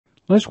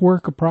Let's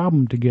work a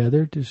problem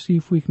together to see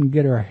if we can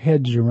get our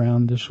heads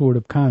around this sort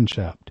of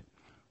concept.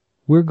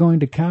 We're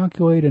going to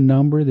calculate a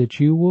number that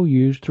you will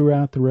use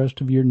throughout the rest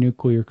of your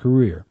nuclear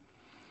career,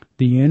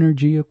 the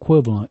energy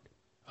equivalent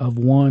of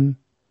one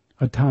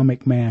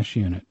atomic mass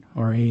unit,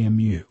 or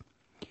AMU.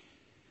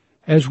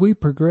 As we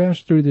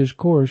progress through this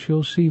course,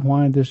 you'll see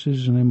why this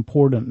is an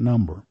important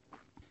number.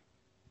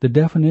 The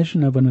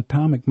definition of an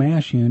atomic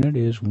mass unit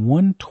is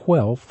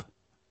 1/12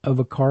 of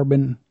a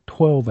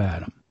carbon-12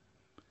 atom.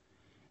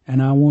 And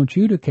I want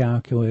you to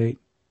calculate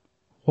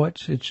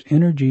what's its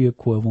energy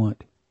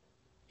equivalent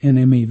in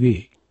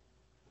MeV.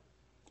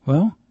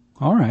 Well,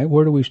 all right,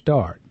 where do we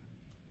start?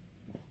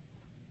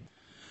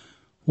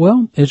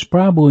 Well, it's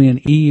probably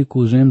an E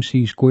equals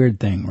mc squared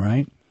thing,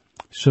 right?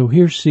 So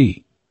here's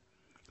C,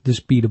 the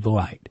speed of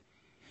light.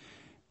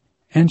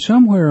 And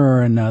somewhere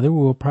or another,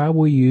 we'll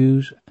probably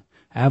use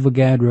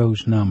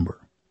Avogadro's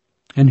number.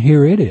 And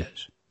here it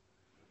is.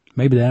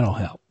 Maybe that'll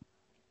help.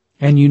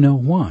 And you know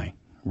why,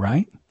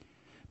 right?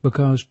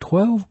 Because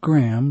 12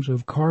 grams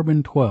of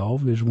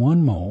carbon-12 is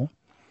 1 mole,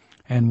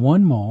 and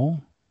 1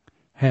 mole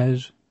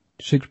has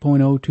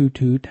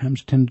 6.022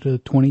 times 10 to the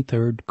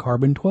 23rd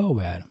carbon-12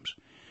 atoms.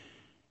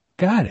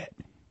 Got it.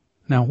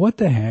 Now what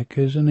the heck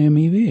is an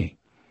MeV?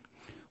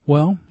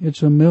 Well,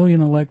 it's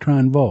 1,000,000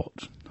 electron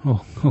volts.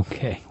 Oh,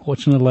 okay.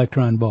 What's an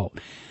electron volt?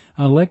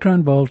 An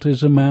electron volt is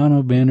the amount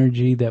of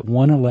energy that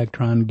one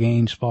electron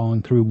gains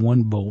falling through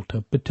 1 volt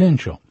of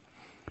potential.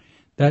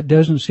 That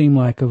doesn't seem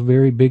like a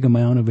very big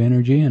amount of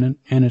energy, and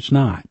it's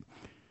not.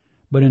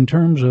 But in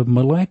terms of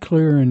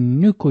molecular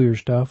and nuclear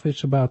stuff,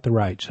 it's about the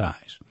right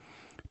size.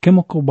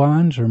 Chemical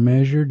bonds are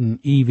measured in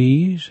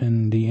EVs,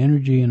 and the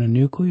energy in a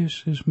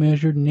nucleus is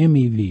measured in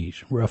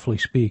MeVs, roughly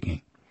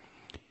speaking.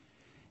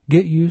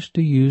 Get used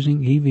to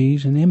using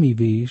EVs and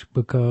MeVs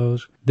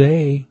because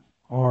they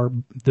are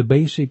the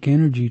basic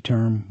energy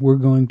term we're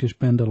going to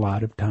spend a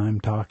lot of time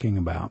talking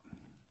about.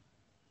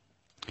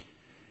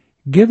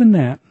 Given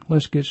that,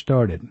 let's get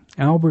started.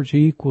 Albert's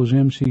E equals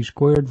mc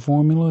squared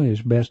formula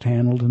is best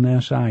handled in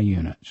SI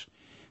units.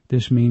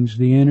 This means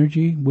the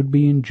energy would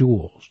be in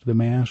joules, the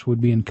mass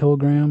would be in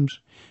kilograms,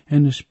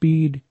 and the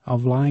speed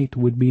of light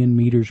would be in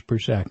meters per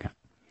second.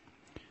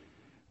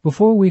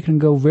 Before we can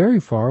go very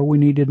far, we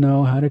need to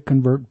know how to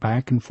convert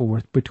back and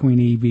forth between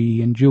EV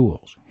and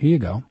joules. Here you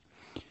go.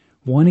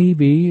 1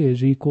 EV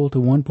is equal to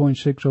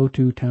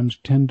 1.602 times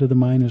 10 to the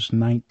minus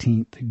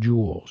 19th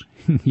joules.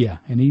 Yeah,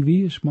 an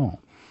EV is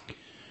small.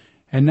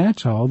 And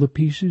that's all the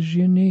pieces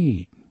you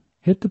need.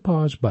 Hit the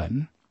pause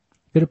button,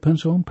 get a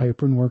pencil and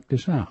paper, and work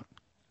this out.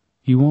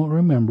 You won't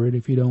remember it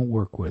if you don't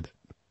work with it.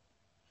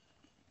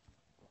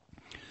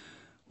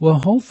 Well,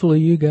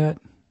 hopefully you got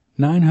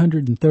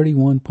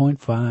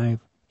 931.5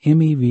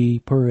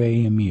 MeV per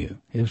AMU.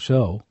 If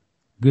so,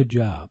 good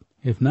job.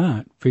 If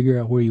not, figure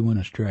out where you went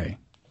astray.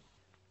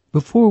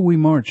 Before we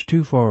march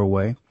too far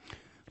away,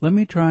 let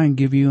me try and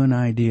give you an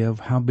idea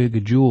of how big a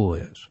joule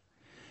is.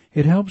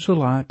 It helps a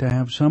lot to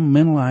have some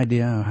mental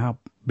idea of how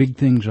big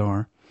things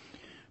are,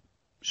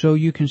 so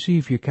you can see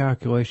if your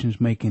calculations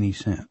make any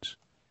sense.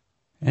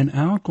 An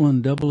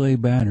alkaline AA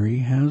battery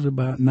has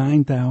about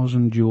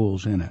 9,000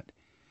 joules in it.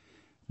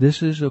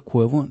 This is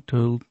equivalent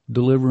to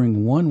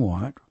delivering 1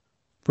 watt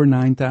for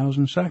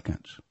 9,000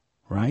 seconds,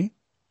 right?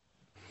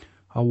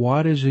 A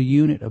watt is a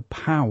unit of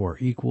power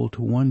equal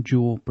to 1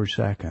 joule per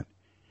second.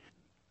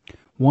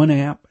 1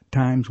 amp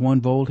times 1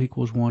 volt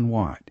equals 1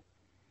 watt.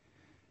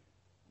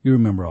 You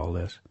remember all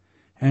this.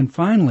 And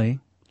finally,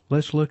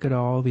 let's look at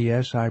all the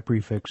SI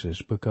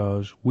prefixes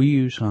because we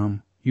use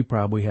some you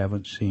probably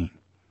haven't seen.